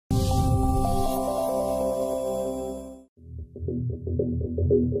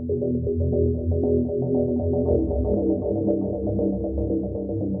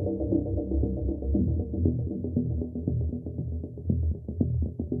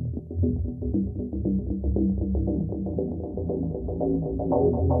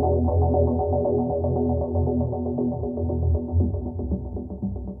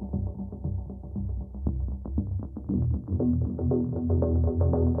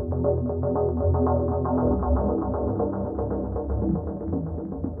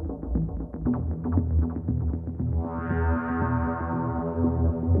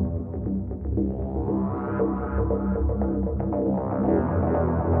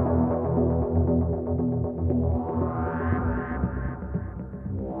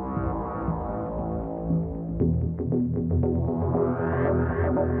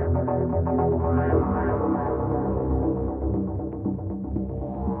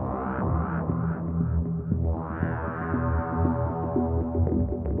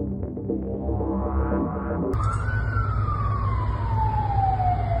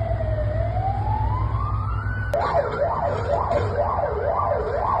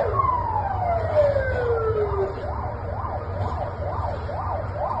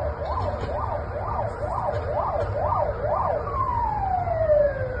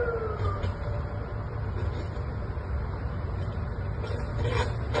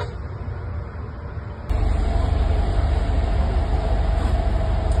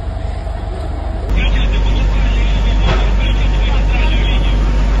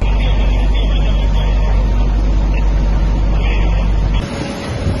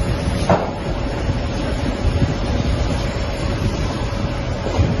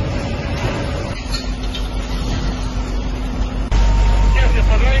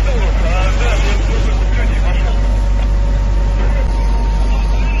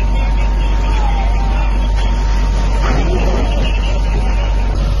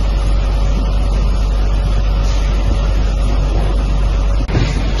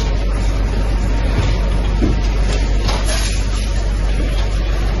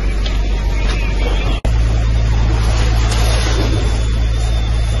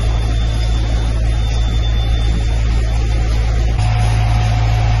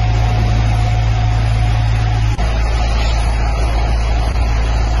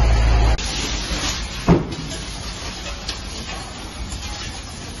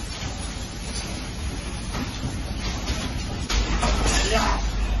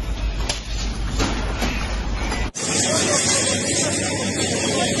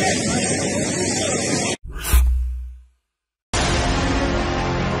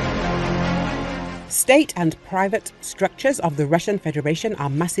State and private structures of the Russian Federation are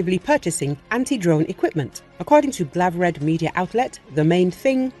massively purchasing anti-drone equipment. According to Glavred media outlet, the main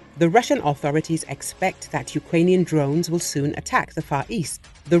thing, the Russian authorities expect that Ukrainian drones will soon attack the Far East.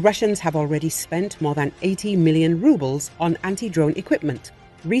 The Russians have already spent more than 80 million rubles on anti-drone equipment.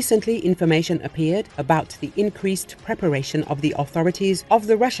 Recently, information appeared about the increased preparation of the authorities of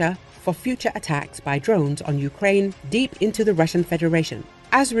Russia for future attacks by drones on Ukraine deep into the Russian Federation.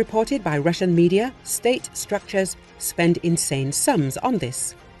 As reported by Russian media, state structures spend insane sums on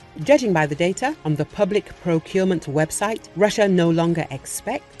this. Judging by the data on the public procurement website, Russia no longer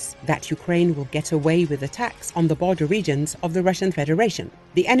expects that Ukraine will get away with attacks on the border regions of the Russian Federation.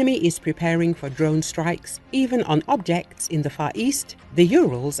 The enemy is preparing for drone strikes even on objects in the Far East, the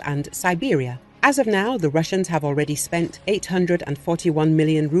Urals and Siberia. As of now, the Russians have already spent 841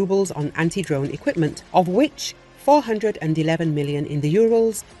 million rubles on anti-drone equipment, of which 411 million in the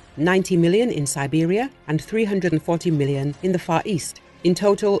Urals, 90 million in Siberia, and 340 million in the Far East. In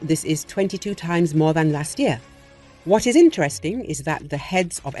total, this is 22 times more than last year. What is interesting is that the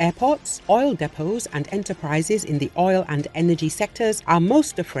heads of airports, oil depots, and enterprises in the oil and energy sectors are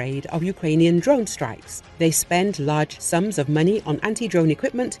most afraid of Ukrainian drone strikes. They spend large sums of money on anti-drone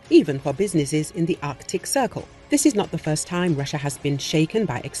equipment, even for businesses in the Arctic Circle. This is not the first time Russia has been shaken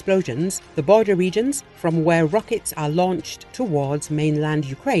by explosions. The border regions from where rockets are launched towards mainland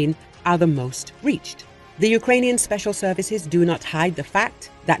Ukraine are the most reached. The Ukrainian special services do not hide the fact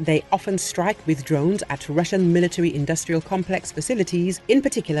that they often strike with drones at Russian military-industrial complex facilities, in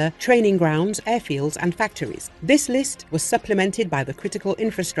particular training grounds, airfields and factories. This list was supplemented by the critical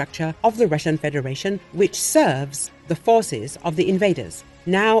infrastructure of the Russian Federation, which serves the forces of the invaders.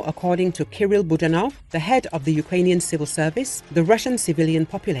 Now, according to Kirill Budanov, the head of the Ukrainian civil service, the Russian civilian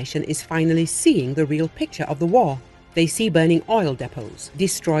population is finally seeing the real picture of the war. They see burning oil depots,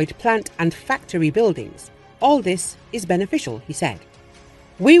 destroyed plant and factory buildings. All this is beneficial, he said.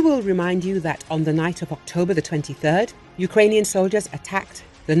 We will remind you that on the night of October the 23rd, Ukrainian soldiers attacked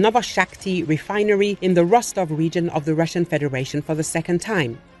the Novoshakti refinery in the Rostov region of the Russian Federation for the second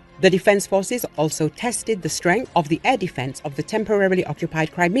time. The defense forces also tested the strength of the air defense of the temporarily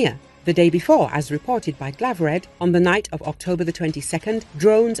occupied Crimea. The day before, as reported by Glavred, on the night of October the 22nd,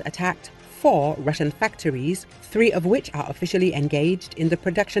 drones attacked 4 Russian factories, 3 of which are officially engaged in the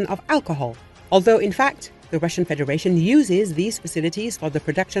production of alcohol. Although, in fact, the Russian Federation uses these facilities for the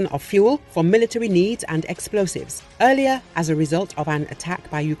production of fuel for military needs and explosives. Earlier, as a result of an attack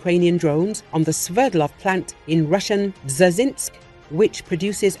by Ukrainian drones on the Sverdlov plant in Russian Dzержinsk, which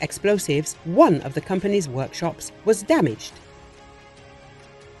produces explosives, one of the company's workshops was damaged.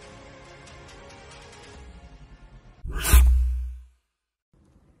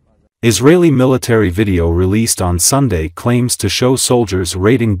 Israeli military video released on Sunday claims to show soldiers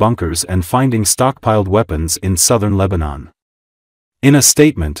raiding bunkers and finding stockpiled weapons in southern Lebanon. In a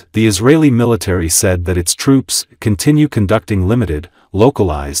statement, the Israeli military said that its troops continue conducting limited,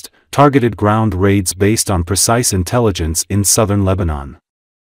 localized, targeted ground raids based on precise intelligence in southern Lebanon.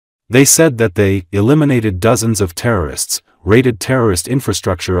 They said that they eliminated dozens of terrorists, raided terrorist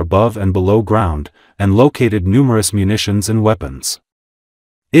infrastructure above and below ground, and located numerous munitions and weapons.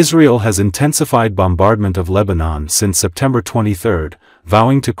 Israel has intensified bombardment of Lebanon since September 23,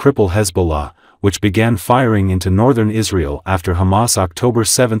 vowing to cripple Hezbollah, which began firing into northern Israel after Hamas' October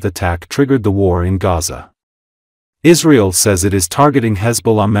 7 attack triggered the war in Gaza. Israel says it is targeting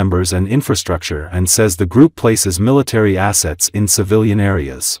Hezbollah members and infrastructure and says the group places military assets in civilian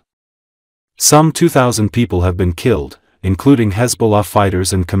areas. Some 2,000 people have been killed, including Hezbollah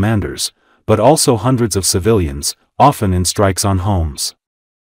fighters and commanders, but also hundreds of civilians, often in strikes on homes.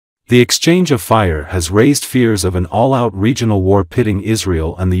 The exchange of fire has raised fears of an all-out regional war pitting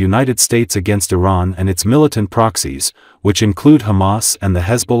Israel and the United States against Iran and its militant proxies, which include Hamas and the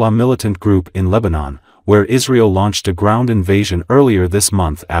Hezbollah militant group in Lebanon, where Israel launched a ground invasion earlier this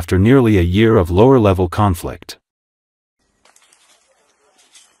month after nearly a year of lower-level conflict.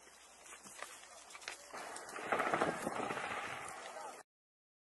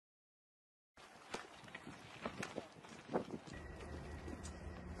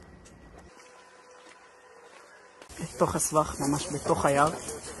 בתוך הסבך, ממש בתוך היער.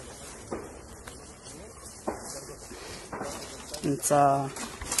 נמצא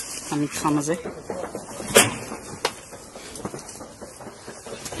המתחם הזה.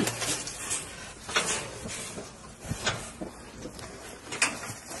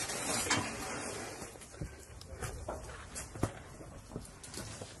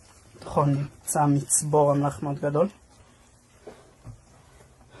 בתוכו נמצא מצבור אמל"ח מאוד גדול.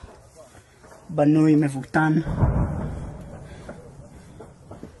 בנוי מבוטן.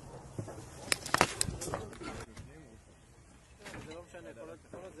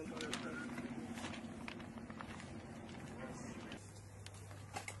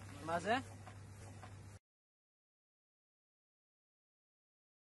 מה זה?